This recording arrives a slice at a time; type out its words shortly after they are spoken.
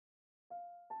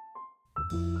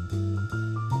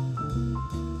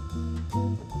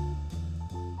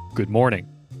Good morning,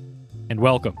 and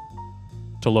welcome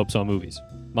to Lopes on Movies.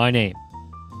 My name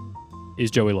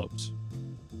is Joey Lopes,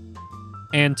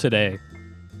 and today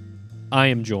I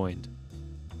am joined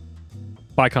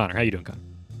by Connor. How you doing, Connor?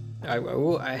 I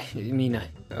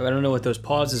don't know what those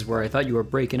pauses were. I thought you were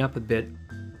breaking up a bit.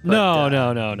 No.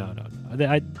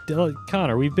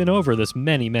 Connor, we've been over this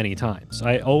many times.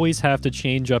 I always have to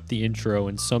change up the intro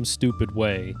in some stupid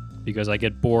way because I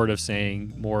get bored of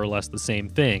saying more or less the same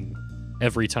thing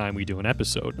every time we do an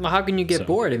episode. Well, how can you get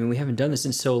bored? I mean, we haven't done this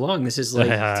in so long. This is like,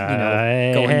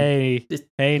 Hey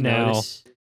now.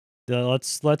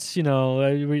 Let's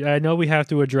I know we have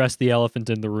to address the elephant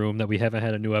in the room that we haven't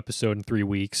had a new episode in 3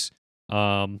 weeks.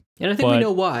 And I think we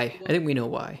know why.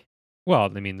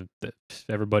 Well, I mean,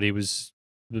 everybody was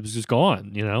just gone.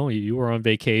 You know, you were on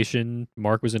vacation.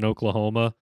 Mark was in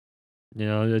Oklahoma. You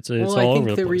know, it's all over the place. I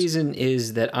think the reason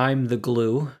is that I'm the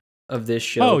glue of this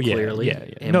show. Oh yeah, clearly. yeah.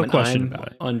 And No when question I'm about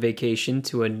it. on vacation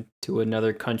to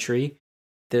another country,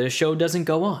 the show doesn't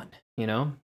go on. You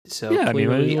know. So Yeah,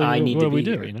 clearly, I need what to do we be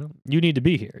do? here. You know, you need to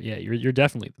be here. Yeah, you're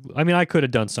definitely. I mean, I could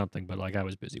have done something, but like I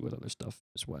was busy with other stuff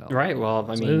as well. Right. Well,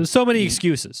 I mean, there's so many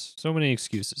excuses. So many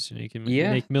excuses. You know, you can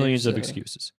make millions of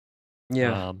excuses.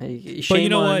 Yeah. But Shame you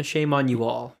know what? Shame on you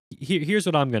all. Here's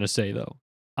what I'm gonna say though.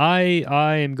 I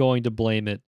am going to blame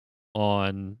it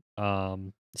on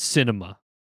cinema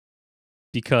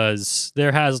because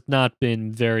there has not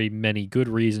been very many good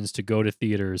reasons to go to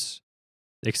theaters,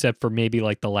 except for maybe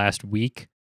like the last week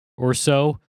or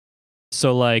so.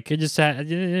 So like, I just I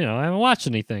haven't watched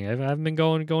anything. I haven't been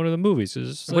going to the movies.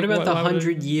 What about the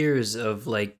 100 years of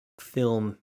like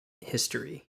film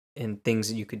history and things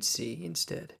that you could see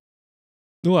instead?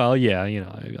 Well, yeah,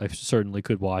 I certainly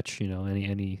could watch,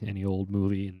 any old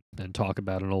movie and talk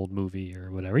about an old movie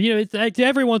or whatever. It's like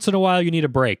every once in a while you need a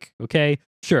break, okay?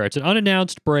 Sure, it's an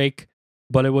unannounced break,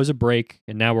 but it was a break,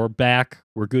 and now we're back.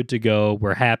 We're good to go.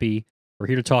 We're happy. We're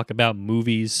here to talk about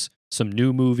movies, some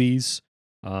new movies,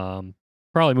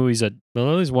 probably movies that,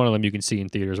 well, at least one of them you can see in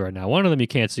theaters right now. One of them you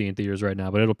can't see in theaters right now,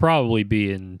 but it'll probably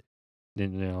be on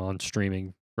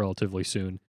streaming relatively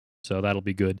soon, so that'll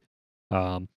be good.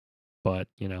 But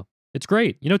it's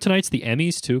great. Tonight's the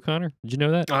Emmys too, Connor. Did you know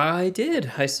that? I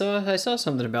did. I saw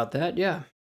something about that. Yeah.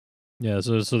 Yeah.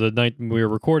 So the night we were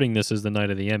recording this is the night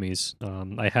of the Emmys.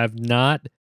 I have not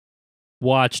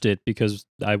watched it because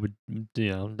I would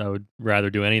rather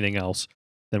do anything else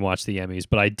than watch the Emmys.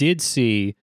 But I did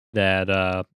see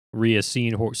that Rhea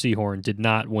Seehorn did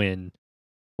not win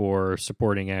for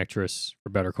supporting actress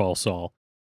for Better Call Saul.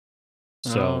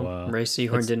 So Rhea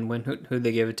Seehorn didn't win. Who'd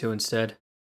they give it to instead?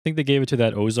 I think they gave it to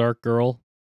that Ozark girl.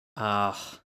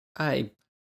 I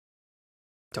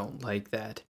don't like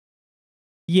that.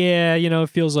 Yeah, it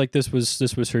feels like this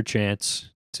was her chance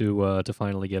to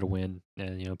finally get a win,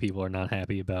 and people are not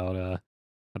happy about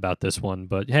this one.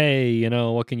 But hey,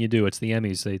 what can you do? It's the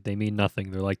Emmys. They mean nothing.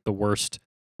 They're like the worst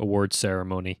award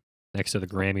ceremony next to the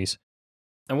Grammys.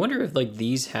 I wonder if like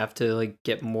these have to like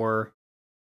get more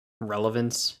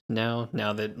relevance now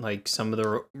that like some of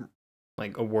the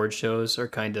like award shows are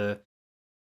kind of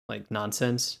like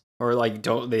nonsense, or like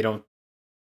they don't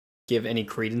give any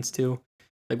credence to.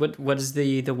 Like what is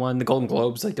the one, the Golden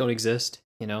Globes like don't exist,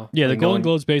 Yeah, like the Golden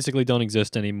Globes basically don't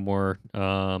exist anymore.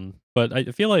 But I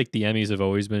feel like the Emmys have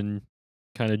always been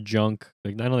kind of junk.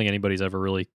 Like I don't think anybody's ever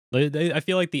really. I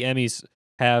feel like the Emmys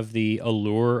have the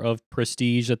allure of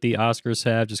prestige that the Oscars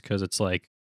have, just because it's like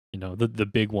the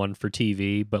big one for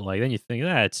TV. But like then you think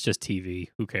it's just TV.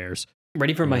 Who cares?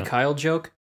 Ready for my Kyle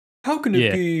joke? How can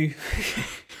it be?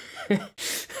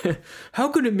 How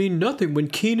can it mean nothing when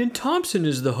Kenan Thompson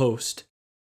is the host?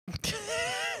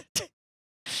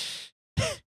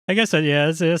 I guess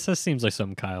that seems like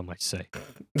something Kyle might say.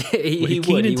 He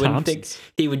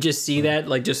would just see that,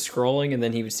 like just scrolling, and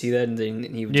then he would see that, and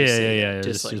then he would just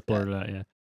just blurt it out.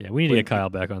 Yeah. We need to get Kyle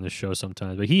back on the show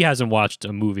sometimes, but he hasn't watched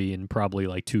a movie in probably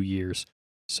like 2 years.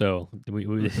 So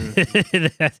we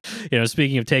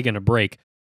speaking of taking a break,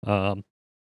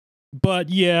 but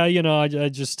yeah, I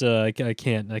just I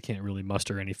can't really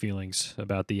muster any feelings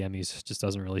about the Emmys. It just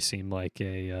doesn't really seem like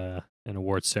an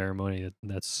award ceremony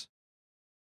that's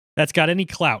got any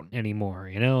clout anymore.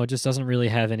 It just doesn't really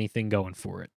have anything going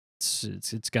for it.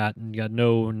 It's got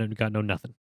no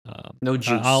nothing. No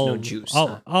juice.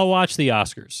 I'll watch the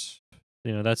Oscars.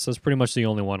 That's pretty much the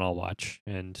only one I'll watch,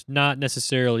 and not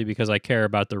necessarily because I care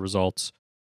about the results,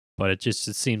 but it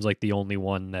seems like the only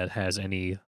one that has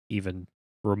any even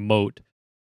remote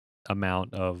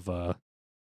amount of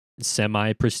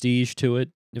semi prestige to it.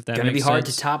 If that gonna makes be hard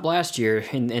sense. to top last year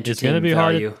in entertainment It's gonna be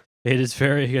value. hard. it is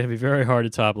going to be very hard to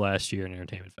top last year in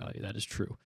entertainment value. That is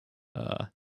true. Uh,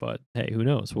 but hey, who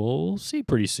knows? We'll see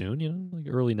pretty soon. Like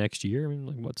early next year. I mean,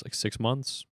 like what's like 6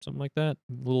 months, something like that,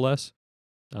 a little less.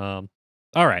 All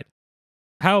right.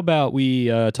 How about we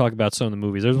talk about some of the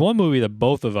movies? There's one movie that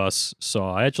both of us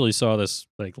saw. I actually saw this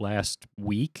like last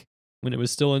week when it was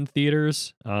still in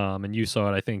theaters, and you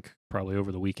saw it, I think, probably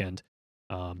over the weekend.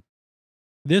 Um,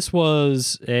 this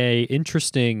was a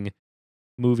interesting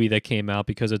movie that came out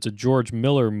because it's a George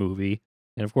Miller movie.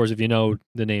 And of course, if you know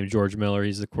the name George Miller,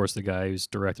 he's of course the guy who's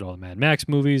directed all the Mad Max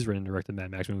movies, written and directed Mad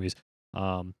Max movies.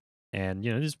 And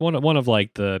just one of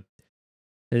like the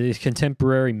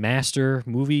contemporary master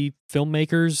movie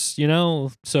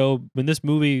filmmakers, So when this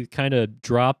movie kind of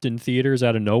dropped in theaters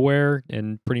out of nowhere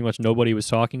and pretty much nobody was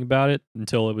talking about it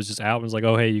until it was just out and was like,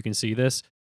 "Oh, hey, you can see this."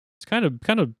 It's kind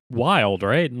of wild,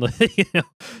 right? And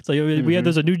it's like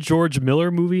there's a new George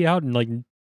Miller movie out and like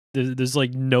there's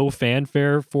like no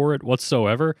fanfare for it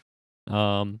whatsoever.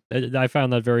 I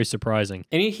found that very surprising.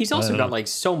 And he's also got like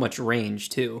so much range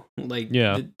too. Like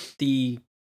the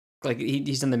like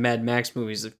he's done the Mad Max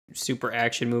movies, the super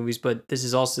action movies, but this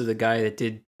is also the guy that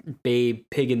did Babe,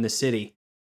 Pig in the City.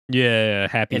 Yeah,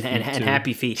 Happy and, Feet and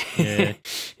Happy Feet. Yeah.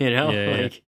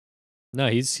 Like no,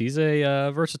 he's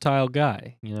a versatile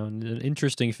guy. An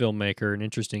interesting filmmaker, an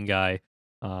interesting guy.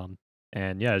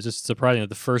 And yeah, it's just surprising that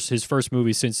his first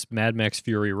movie since Mad Max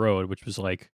Fury Road, which was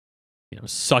like,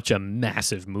 such a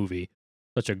massive movie,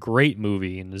 such a great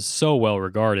movie, and is so well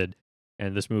regarded.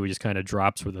 And this movie just kind of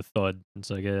drops with a thud. It's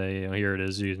like, hey, here it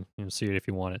is. You see it if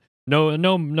you want it.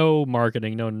 No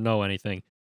marketing, no anything.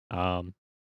 I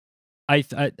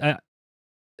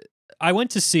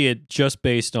went to see it just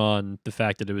based on the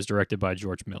fact that it was directed by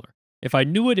George Miller. If I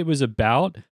knew what it was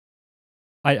about,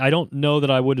 I don't know that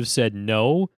I would have said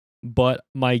no. But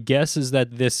my guess is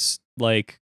that this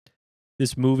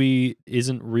movie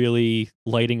isn't really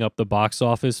lighting up the box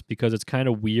office because it's kind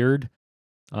of weird.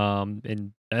 And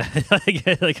kind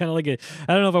of like I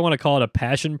don't know if I want to call it a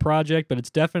passion project, but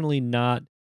it's definitely not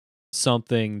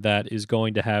something that is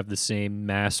going to have the same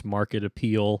mass market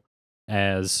appeal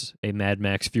as a Mad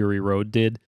Max Fury Road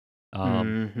did.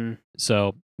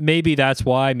 So maybe that's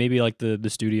why. Maybe like the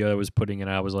studio that was putting it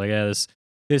out was like, yeah,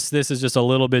 this is just a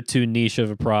little bit too niche of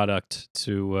a product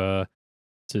to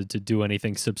do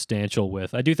anything substantial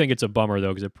with. I do think it's a bummer though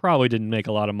because it probably didn't make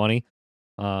a lot of money.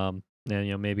 And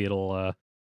maybe it'll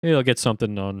get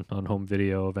something on home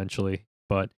video eventually.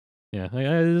 But yeah,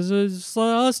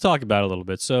 let's talk about it a little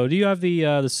bit. So, do you have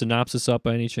the synopsis up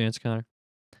by any chance, Connor?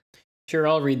 Sure,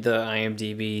 I'll read the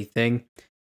IMDb thing.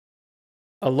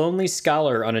 A lonely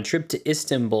scholar on a trip to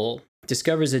Istanbul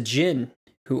discovers a djinn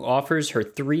who offers her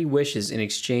 3 wishes in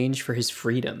exchange for his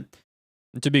freedom.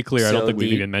 To be clear, I don't think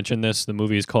we've even mentioned this. The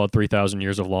movie is called 3,000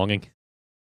 Years of Longing.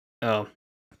 Oh,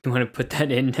 you want to put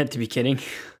that in at the beginning?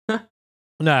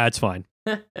 Nah, it's fine.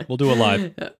 We'll do it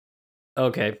live.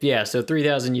 Okay, yeah, so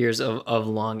 3,000 Years of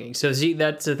Longing. So see,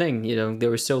 that's the thing, there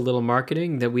was so little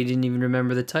marketing that we didn't even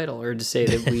remember the title or to say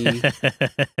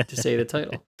that to say the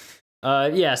title.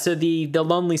 Yeah, so the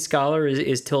lonely scholar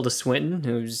is Tilda Swinton,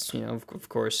 who's, of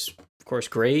course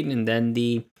great, and then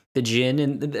the djinn,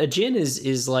 and a djinn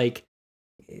is like,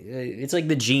 it's like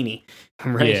the genie,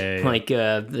 right? Yeah. Like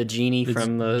the genie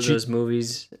from those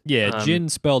movies. Yeah, djinn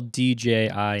spelled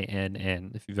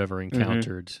DJINN. If you've ever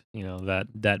encountered,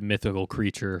 that mythical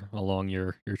creature along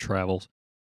your travels.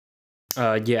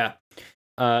 Yeah,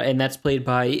 and that's played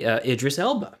by Idris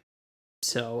Elba.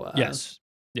 So yes.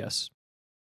 Yeah.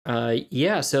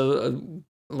 So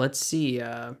let's see,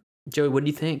 Joey, what do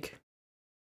you think?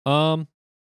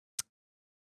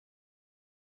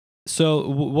 So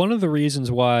one of the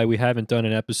reasons why we haven't done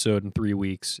an episode in 3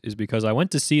 weeks is because I went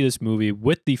to see this movie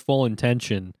with the full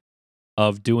intention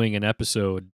of doing an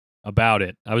episode about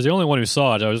it. I was the only one who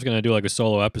saw it. I was going to do like a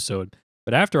solo episode.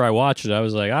 But after I watched it, I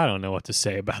was like, I don't know what to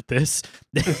say about this.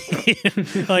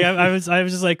 Like I was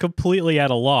just like completely at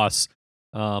a loss.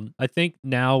 I think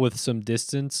now with some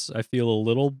distance, I feel a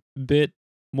little bit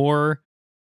more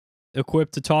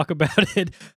equipped to talk about it.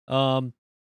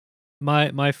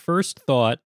 My first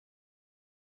thought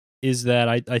is that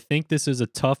I think this is a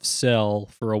tough sell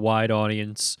for a wide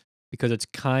audience because it's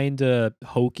kind of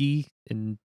hokey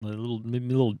and a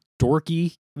little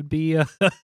dorky would be a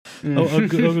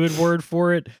good word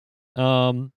for it.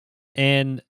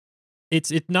 And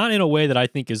it's not in a way that I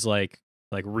think is like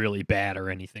really bad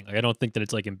or anything. Like I don't think that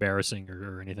it's like embarrassing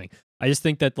or anything. I just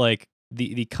think that like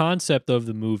the concept of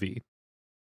the movie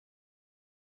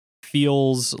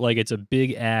feels like it's a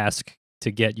big ask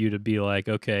to get you to be like,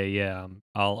 okay, yeah,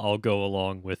 I'll go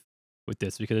along with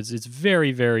this because it's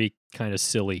very, very kind of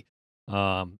silly.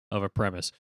 of a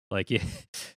premise. Like, yeah.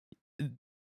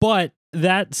 But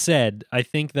that said, I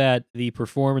think that the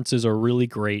performances are really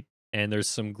great, and there's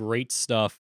some great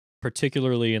stuff,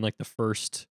 particularly in like the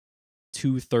first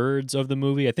 2/3 of the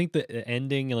movie. I think the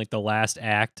ending and like the last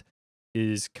act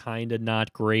is kind of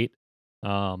not great.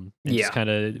 It just Yeah. kind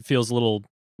of feels a little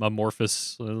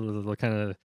amorphous,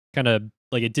 kind of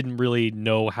like it didn't really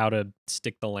know how to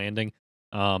stick the landing.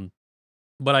 Um,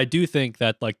 but I do think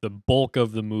that like the bulk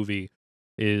of the movie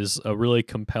is a really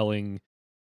compelling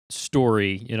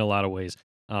story in a lot of ways.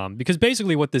 Because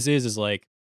basically what this is like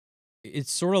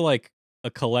it's sort of like a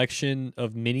collection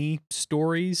of mini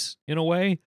stories in a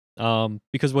way.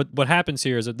 Because what happens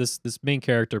here is that this main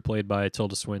character played by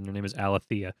Tilda Swinton, her name is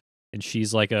Alethea, and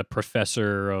she's like a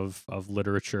professor of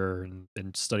literature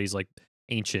and studies like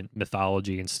ancient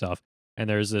mythology and stuff. And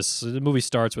there's the movie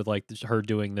starts with like her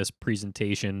doing this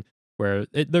presentation where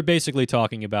they're basically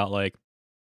talking about like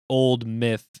old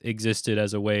myth existed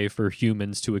as a way for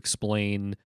humans to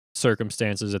explain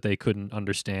circumstances that they couldn't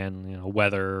understand,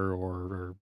 weather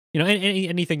or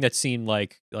anything that seemed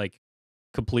like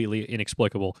completely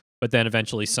inexplicable. But then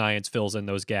eventually science fills in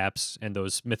those gaps, and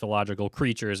those mythological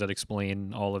creatures that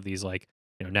explain all of these like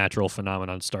natural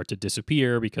phenomenon start to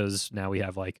disappear because now we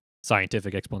have like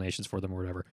scientific explanations for them or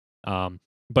whatever.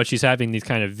 But she's having these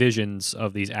kind of visions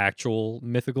of these actual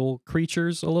mythical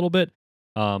creatures a little bit.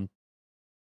 Um,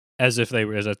 as if they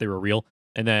were real.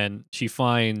 And then she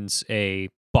finds a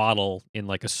bottle in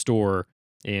like a store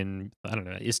in I don't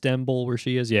know Istanbul where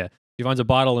she is. Yeah, she finds a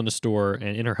bottle in a store,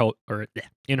 and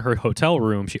in her hotel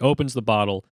room, she opens the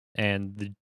bottle,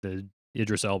 and the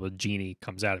Idris Elba genie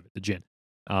comes out of it, the jinn.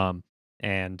 Um,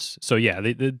 and so yeah,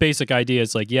 the basic idea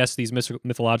is like yes, these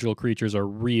mythological creatures are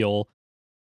real.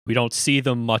 We don't see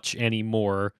them much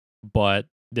anymore, but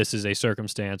this is a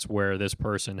circumstance where this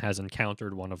person has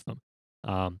encountered one of them.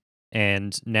 Um,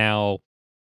 and now,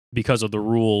 because of the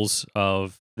rules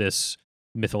of this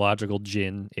mythological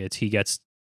jinn,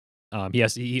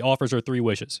 he offers her 3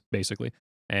 wishes basically,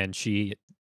 and she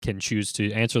can choose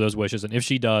to answer those wishes. And if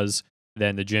she does,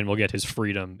 then the jinn will get his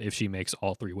freedom if she makes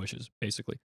all 3 wishes,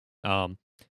 basically. Um,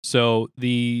 so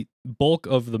the bulk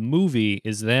of the movie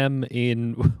is them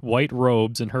in white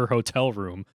robes in her hotel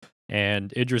room,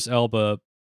 and Idris Elba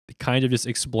kind of just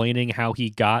explaining how he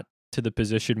got to the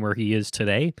position where he is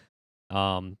today,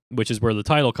 which is where the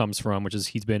title comes from, which is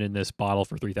he's been in this bottle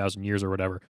for 3,000 years or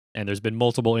whatever. And there's been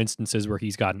multiple instances where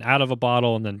he's gotten out of a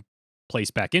bottle and then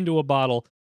placed back into a bottle.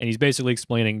 And he's basically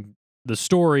explaining the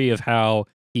story of how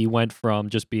he went from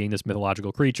just being this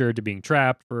mythological creature to being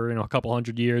trapped for a couple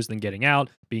hundred years, then getting out,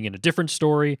 being in a different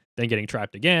story, then getting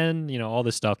trapped again, all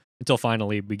this stuff until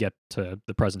finally we get to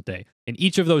the present day. And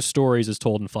each of those stories is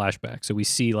told in flashback. So we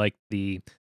see like the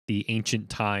ancient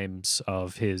times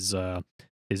of his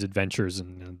adventures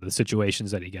and the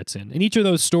situations that he gets in. And each of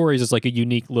those stories is like a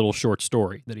unique little short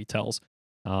story that he tells.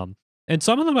 And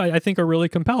some of them I think are really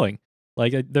compelling.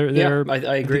 Like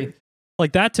I agree.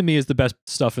 Like that to me is the best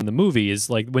stuff in the movie is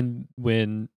like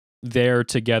when they're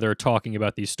together talking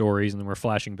about these stories, and then we're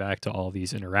flashing back to all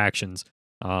these interactions.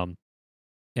 And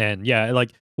yeah,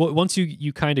 like once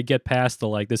you kind of get past the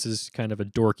like this is kind of a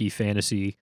dorky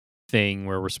fantasy thing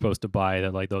where we're supposed to buy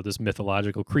that like though this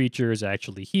mythological creature is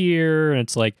actually here, and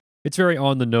it's like it's very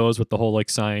on the nose with the whole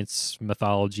like science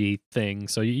mythology thing.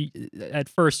 So at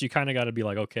first you kind of got to be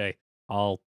like, okay,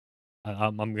 I'm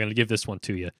going to give this one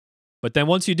to you. But then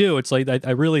once you do, it's like I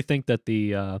really think that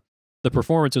the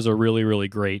performances are really really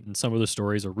great, and some of the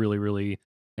stories are really really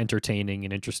entertaining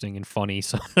and interesting and funny.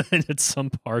 So at some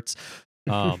parts,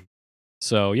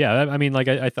 so yeah, I mean, like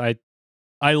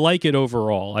I like it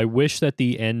overall. I wish that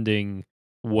the ending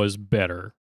was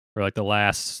better, or like the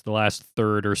last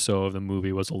third or so of the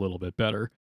movie was a little bit better.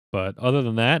 But other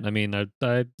than that, I mean,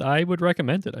 I would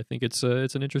recommend it. I think it's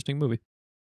an interesting movie.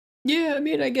 Yeah, I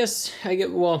mean, I guess I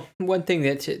get. Well, one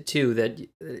thing too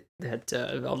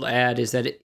that I'll add is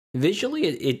that visually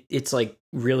it's like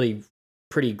really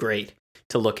pretty great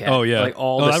to look at. Oh yeah, like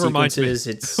all the that sequences. Reminds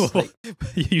me. It's like,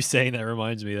 You saying that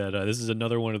reminds me that this is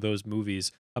another one of those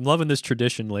movies. I'm loving this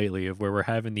tradition lately of where we're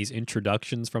having these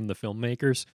introductions from the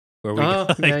filmmakers, where we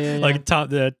got, like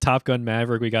the Top Gun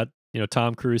Maverick. We got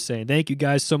Tom Cruise saying, "Thank you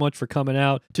guys so much for coming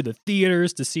out to the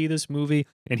theaters to see this movie."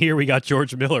 And here we got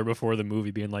George Miller before the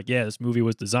movie being like, "Yeah, this movie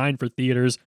was designed for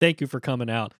theaters. Thank you for coming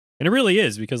out." And it really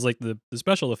is, because like the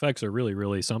special effects are really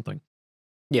really something.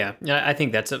 Yeah, I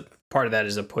think that's a part of that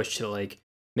is a push to like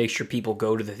make sure people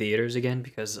go to the theaters again,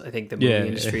 because I think the movie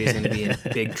industry is going to be in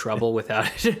big trouble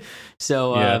without it.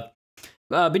 So,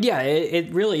 but yeah,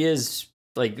 it really is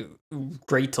like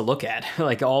great to look at,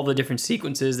 like all the different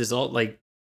sequences. There's all like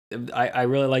I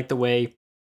really like the way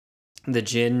the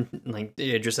Jin, like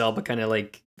Idris Elba, kind of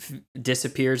like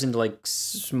disappears into like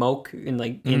smoke and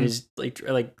like in Mhm. his like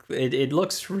it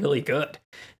looks really good,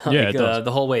 Yeah, like it does.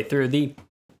 the whole way through the.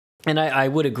 And I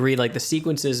would agree, like the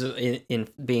sequences in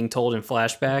being told in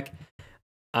flashback,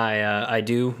 I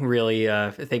do really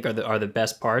think are the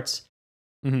best parts.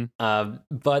 Mhm.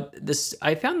 But this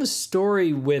I found the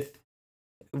story with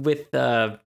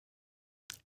Tilda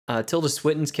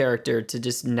Swinton's character to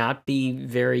just not be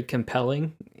very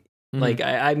compelling. Mhm. Like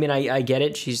I mean I get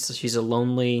it. She's a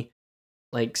lonely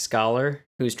like scholar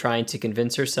who's trying to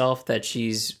convince herself that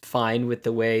she's fine with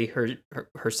the way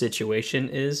her situation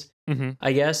is, Mhm.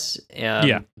 I guess.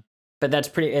 Yeah. But that's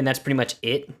pretty much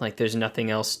it. Like there's nothing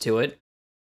else to it.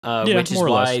 Yeah, Which is more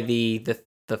or less. why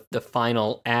the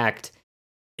final act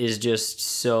is just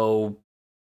so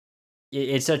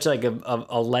it's such like a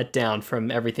letdown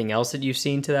from everything else that you've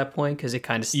seen to that point, because it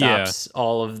kind of Yeah. stops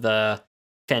all of the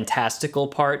fantastical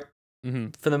part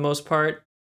Mhm. for the most part,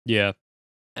 Yeah.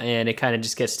 and it kind of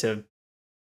just gets to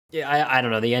yeah, I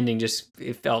don't know, the ending just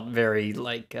it felt very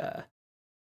like I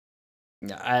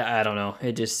don't know,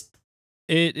 it just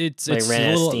like It's ran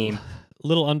a out of steam.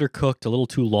 little undercooked, a little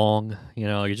too long. You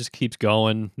know, it just keeps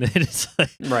going. It's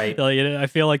Right. like I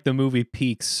feel like the movie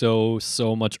peaks so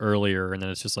much earlier, and then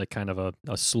it's just like kind of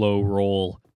a slow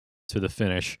roll to the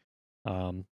finish,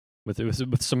 um,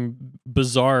 with some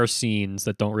bizarre scenes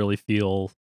that don't really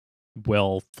feel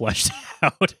well fleshed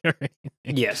out or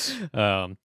Yes.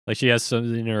 anything. Like she has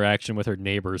some interaction with her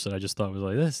neighbors that I just thought was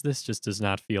like this just does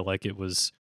not feel like it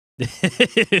was.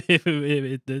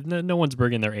 No one's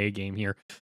bringing their A game here.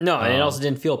 No, and it Um, also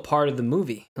didn't feel part of the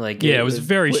movie. Like yeah, it was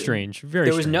very strange, very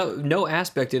there was strange. no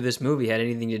aspect of this movie had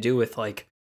anything to do with like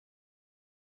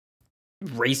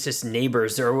racist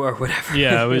neighbors or whatever.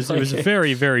 Yeah, it was Like,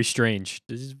 very strange.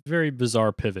 This is a very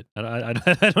bizarre pivot. I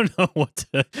don't know what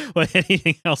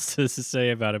anything else to say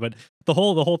about it, but the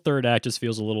whole third act just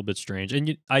feels a little bit strange.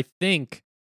 And I think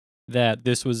that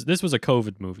this was a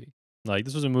COVID movie. Like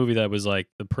this was a movie that was like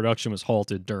the production was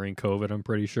halted during COVID. I'm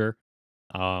pretty sure.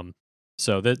 Um,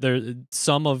 so that there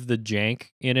some of the jank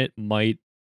in it might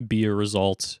be a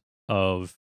result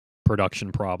of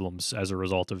production problems as a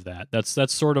result of that.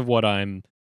 That's sort of what I'm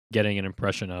getting an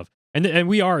impression of. And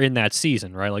we are in that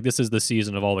season, right? Like this is the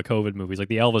season of all the COVID movies. Like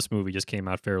the Elvis movie just came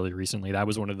out fairly recently. That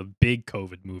was one of the big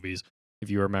COVID movies, if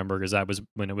you remember, because that was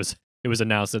when it was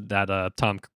announced that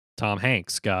Tom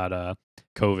Hanks got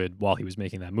COVID while he was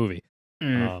making that movie.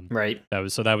 right. That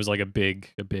was like a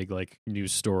big like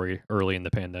news story early in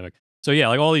the pandemic. So yeah,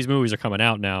 like all these movies are coming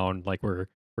out now, and like we're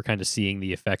kind of seeing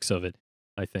the effects of it.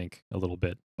 I think a little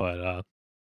bit, but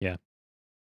yeah,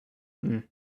 Mm.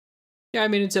 Yeah, I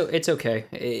mean it's okay.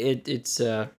 It's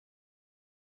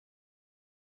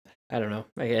I don't know.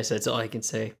 I guess that's all I can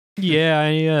say. yeah.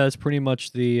 It's pretty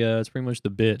much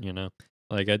the bit, you know.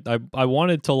 Like I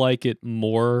wanted to like it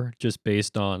more just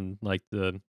based on like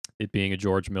the it being a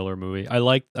George Miller movie. I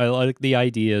like the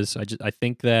ideas. I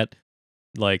think that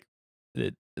like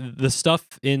the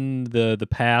stuff in the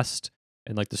past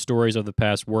and like the stories of the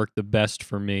past work the best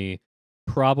for me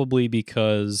probably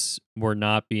because we're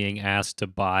not being asked to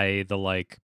buy the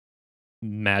like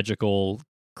magical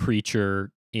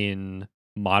creature in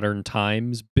modern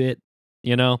times bit,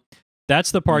 you know.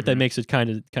 That's the part that Hmm. makes it kind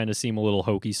of seem a little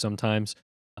hokey sometimes.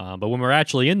 But when we're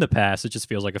actually in the past, it just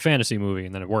feels like a fantasy movie,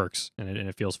 and then it works and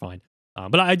it feels fine.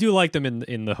 But I do like them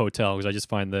in the hotel because I just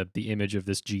find the image of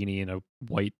this genie in a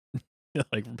white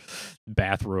like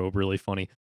bathrobe really funny.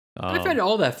 I find Um,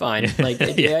 all that fine. Like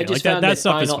yeah, I like just found that that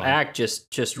stuff is final fine. act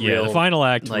just Yeah, the real final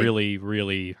act like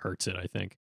really hurts it, I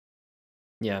think.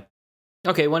 yeah.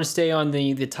 Okay, want to stay on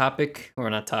the topic or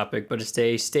not topic, but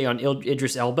to stay on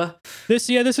Idris Elba. This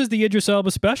is the Idris Elba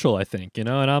special, I think, you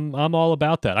know, and I'm all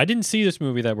about that. I didn't see this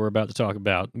movie that we're about to talk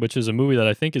about, which is a movie that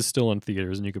I think is still in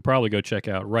theaters and you could probably go check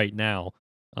out right now.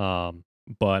 Um,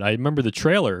 but I remember the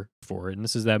trailer for it, and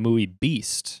this is that movie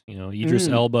Beast, you know, Idris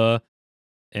Mm. Elba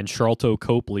and Charlton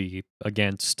Copley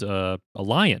against a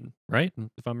lion, right?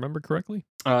 If I remember correctly.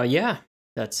 Yeah,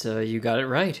 that's you got it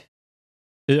right.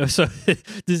 So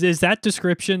is that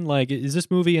description like is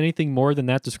this movie anything more than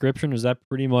that description? Or is that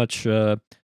pretty much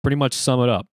sum it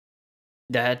up?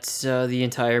 That's the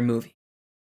entire movie.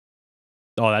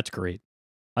 Oh, that's great.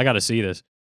 I got to see this.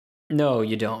 No,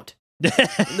 you don't.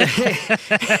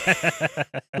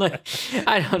 Like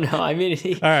I don't know. I mean, All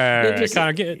it right. just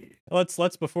Connor,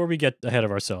 let's before we get ahead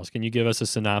of ourselves, can you give us a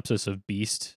synopsis of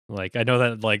Beast? Like I know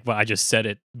that like well, I just said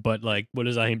it, but like what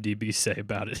does IMDb say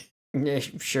about it? yeah,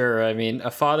 sure. I mean,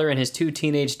 a father and his two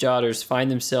teenage daughters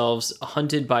find themselves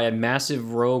hunted by a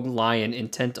massive rogue lion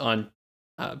intent on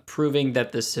proving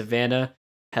that the savannah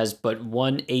has but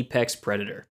one apex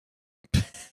predator.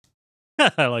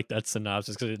 I like that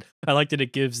synopsis because I like that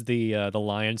it gives the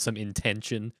lion some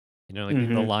intention. You know, like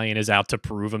the lion is out to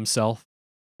prove himself.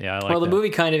 Yeah, I like Well, the that. movie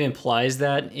kind of implies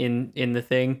that in the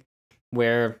thing,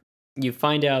 where you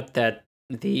find out that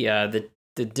the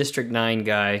District 9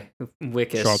 guy,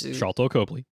 Wickus, Sharlto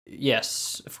Copley.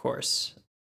 yes, of course.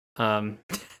 Um,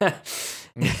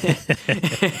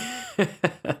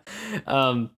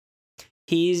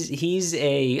 he's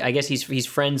a, I guess he's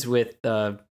friends with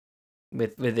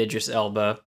Idris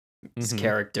Elba's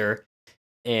character,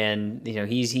 and you know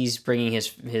he's bringing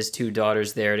his two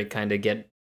daughters there to kind of get,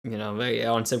 you know,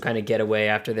 on some kind of getaway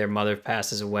after their mother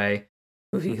passes away,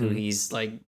 who he's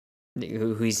like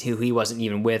who he wasn't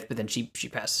even with, but then she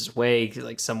passes away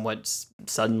like somewhat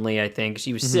suddenly. I think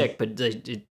she was sick, but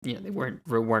you know they weren't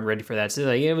ready for that, so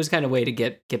like, it was kind of a way to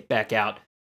get back out.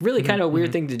 Really kind of a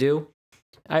weird thing to do,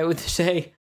 I would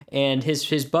say. And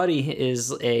his buddy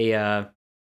is a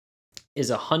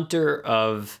hunter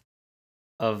of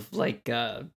like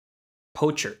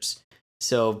poachers,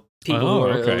 so people who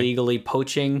are illegally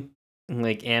poaching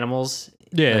like animals.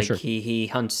 Yeah, like, sure. He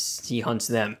hunts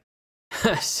them.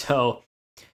 So,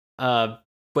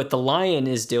 what the lion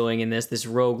is doing in this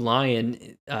rogue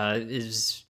lion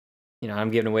is, you know,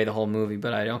 I'm giving away the whole movie,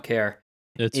 but I don't care.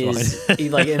 It's fine. He,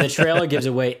 like in the trailer, gives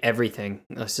away everything,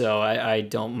 so I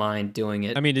don't mind doing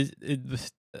it. I mean,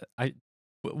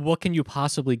 what can you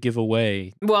possibly give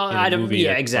away? Well, I don't.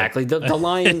 Yeah, that, exactly. Like... the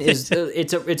lion is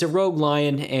it's a rogue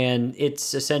lion, and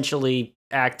it's essentially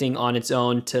acting on its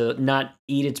own to not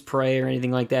eat its prey or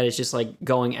anything like that. It's just like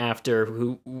going after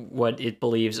what it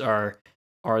believes are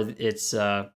its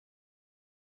you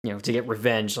know, to get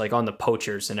revenge, like on the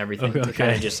poachers and everything, to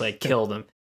kind of just like kill them.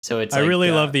 So it's. I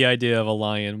really love the idea of a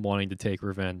lion wanting to take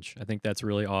revenge. I think that's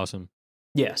really awesome.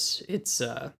 Yes, it's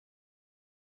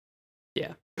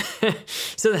yeah.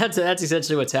 So that's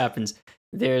essentially what's happens.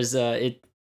 There's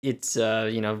it's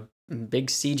you know, big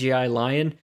CGI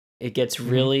lion. It gets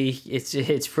really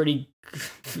it's pretty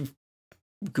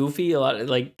goofy. A lot of,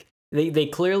 like they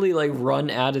clearly like run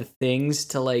out of things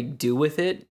to like do with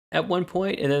it at one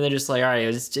point, and then they're just like, all right,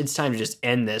 it's time to just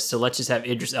end this. So let's just have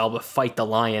Idris Elba fight the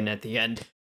lion at the end.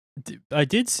 I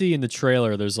did see in the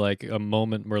trailer there's like a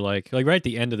moment where like right at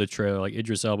the end of the trailer, like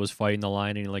Idris Elba's fighting the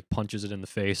lion and he like punches it in the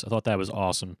face. I thought that was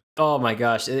awesome. Oh my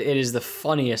gosh, it is the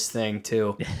funniest thing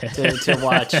too to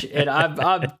watch, and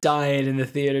I'm dying in the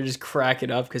theater just cracking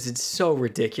up because it's so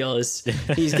ridiculous.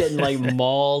 He's getting like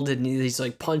mauled and he's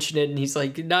like punching it, and he's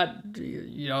like, not,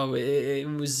 you know, it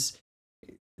was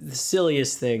the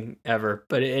silliest thing ever.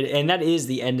 But and that is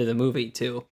the end of the movie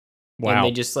too. Wow. And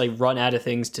they just like run out of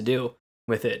things to do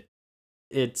with it.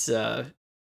 It's I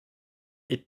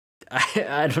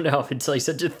don't know. It's like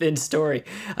such a thin story.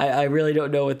 I really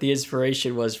don't know what the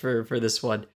inspiration was for this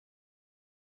one.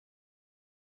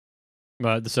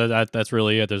 So that's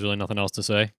really it. There's really nothing else to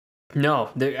say. No,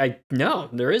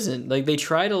 there isn't. Like they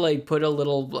try to like put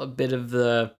a bit of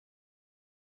the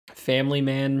family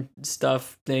man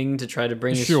stuff thing to try to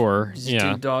bring his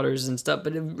two daughters and stuff,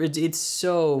 but it's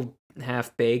so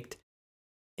half baked.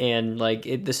 And like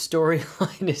the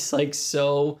storyline is like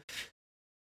so,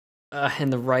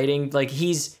 and the writing, like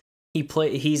he's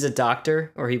a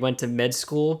doctor, or he went to med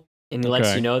school, and he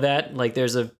lets you know that. Like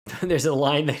there's a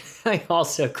line that I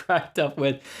also cracked up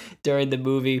with during the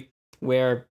movie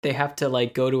where they have to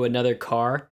like go to another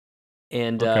car,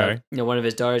 and you know, one of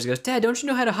his daughters goes, "Dad, don't you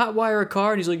know how to hotwire a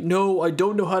car?" And he's like, "No, I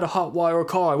don't know how to hotwire a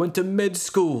car. I went to med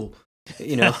school."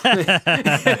 You know, it's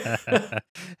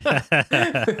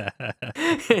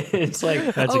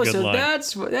like, that's a good so line.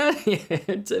 that's what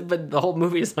that. But the whole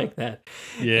movie is like that.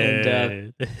 Yeah.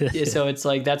 And, so it's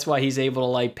like that's why he's able to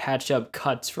like patch up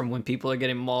cuts from when people are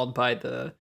getting mauled by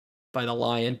the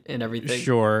lion and everything.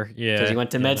 Sure. Yeah. Because he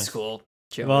went to med school.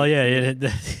 Joey. Well, yeah.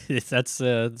 That's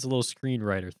a little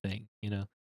screenwriter thing, you know.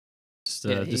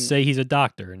 Just say he's a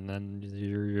doctor, and then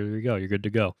you go. You're good to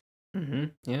go.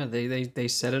 Yeah, they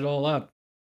set it all up.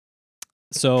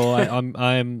 So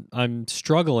I'm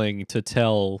struggling to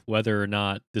tell whether or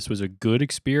not this was a good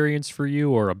experience for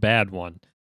you or a bad one,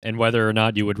 and whether or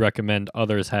not you would recommend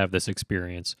others have this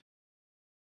experience.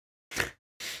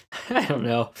 I don't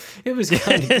know. It was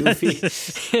kind of goofy.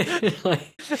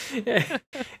 Like,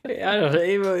 I don't know.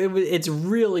 It's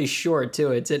really short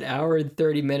too. It's an hour and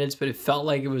 30 minutes, but it felt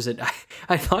like it was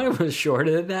I thought it was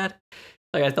shorter than that.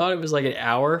 Like I thought it was like an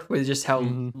hour with just how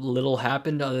little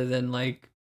happened, other than like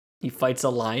he fights a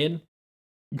lion.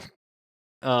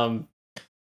 But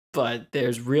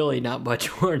there's really not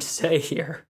much more to say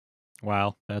here.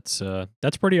 Wow, that's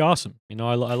pretty awesome.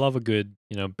 I love a good,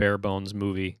 bare bones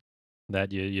movie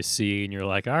that you see and you're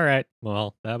like, all right,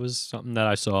 well, that was something that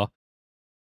I saw.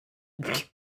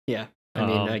 Yeah. I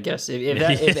mean, I Um, guess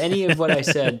if any of what I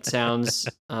said sounds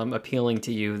appealing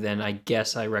to you, then I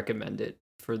guess I recommend it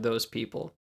for those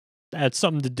people. that's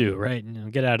something to do, right?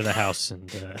 Get out of the house and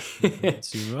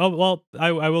see. Oh well,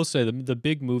 I will say the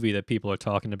big movie that people are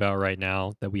talking about right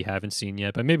now that we haven't seen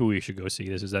yet, but maybe we should go see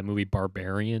this. Is that movie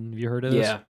Barbarian? Have you heard of this?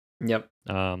 Yeah. Yep.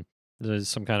 Um, there's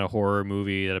some kind of horror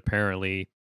movie that apparently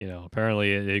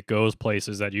it goes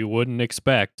places that you wouldn't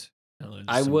expect. There's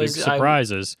I some big was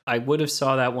surprises. I would have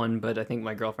saw that one, but I think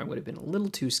my girlfriend would have been a little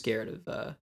too scared of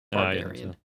Yeah,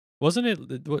 Barbarian. so. Wasn't it?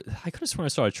 I could have sworn I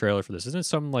saw a trailer for this. Isn't it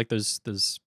something like there's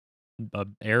a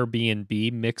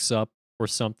Airbnb mix up or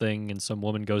something, and some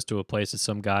woman goes to a place that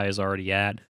some guy is already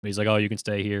at. But he's like, "Oh, you can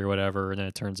stay here, whatever," and then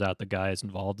it turns out the guy is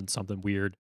involved in something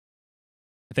weird.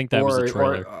 I think that was the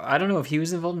trailer. Or I don't know if he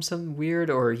was involved in something weird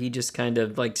or he just kind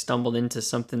of like stumbled into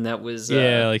something that was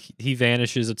Yeah, like he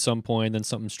vanishes at some point, then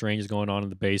something strange is going on in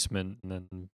the basement, and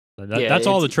then yeah, that's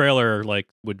all the it's trailer like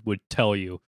would tell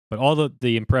you. But all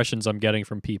the impressions I'm getting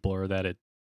from people are that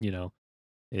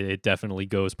it definitely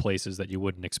goes places that you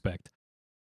wouldn't expect.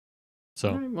 all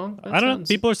So right, well, I that don't know. sounds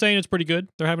People are saying it's pretty good.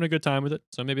 They're having a good time with it.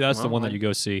 So maybe that's the well, one that you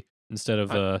go see instead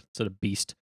I of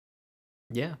Beast.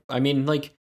 yeah. I mean,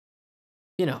 like,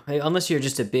 unless you're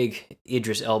just a big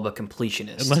Idris Elba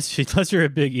completionist. Unless you're a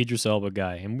big Idris Elba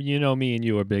guy, and me and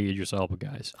you are big Idris Elba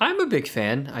guys. I'm a big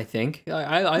fan, I think.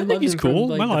 I think loved he's him from cool.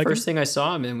 like I the like first him. thing I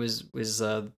saw him in was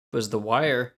The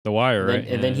Wire. The Wire, right?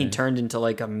 And then he Yeah, turned into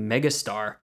like a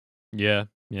megastar. yeah.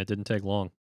 It didn't take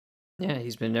long. Yeah,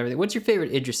 he's been in everything. What's your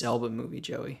favorite Idris Elba movie,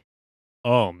 Joey?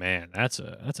 Oh man, that's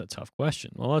a tough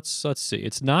question. Well, let's see.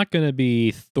 It's not gonna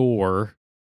be Thor.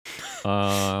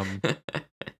 Um,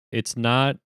 it's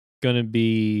not gonna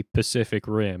be Pacific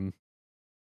Rim.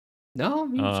 No,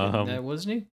 that Um,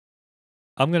 wasn't he.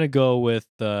 I'm gonna go with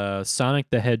Sonic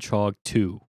the Hedgehog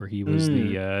 2, where he was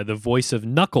Mm. the voice of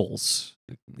Knuckles,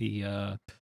 the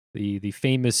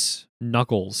famous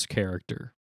Knuckles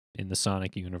character in the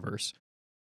Sonic universe.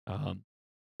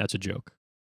 That's a joke.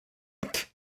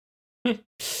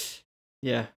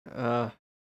 Yeah.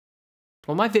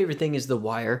 Well, my favorite thing is The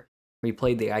Wire, where he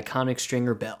played the iconic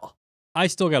Stringer Bell. I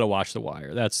still gotta watch The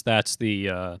Wire. That's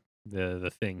the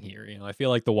thing here. I feel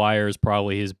like The Wire is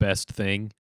probably his best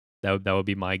thing. That would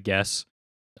be my guess.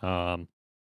 But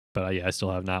yeah, I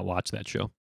still have not watched that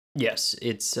show. Yes,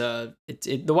 The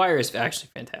Wire is actually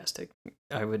fantastic.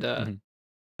 I would Mhm.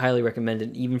 highly recommend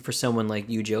it, even for someone like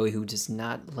you, Joey, who does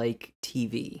not like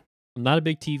TV. I'm not a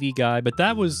big TV guy, but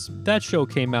that show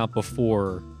came out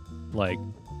before like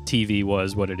TV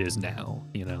was what it is now.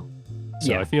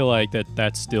 So Yeah. I feel like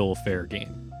that's still fair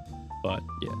game. But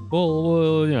yeah,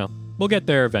 we'll get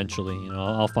there eventually.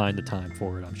 I'll find the time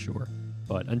for it, I'm sure.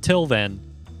 But until then,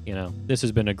 this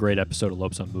has been a great episode of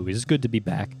Lopes on Movies. It's good to be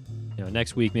back.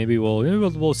 Next week maybe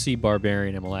we'll see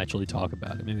Barbarian and we'll actually talk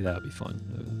about it. Maybe that would be fun.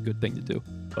 A good thing to do.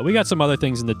 But we got some other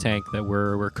things in the tank that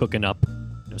we're cooking up.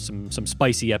 Some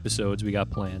spicy episodes we got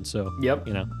planned. So Yep.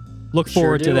 look Sure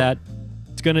forward to do. that.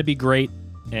 It's gonna be great,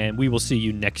 and we will see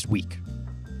you next week.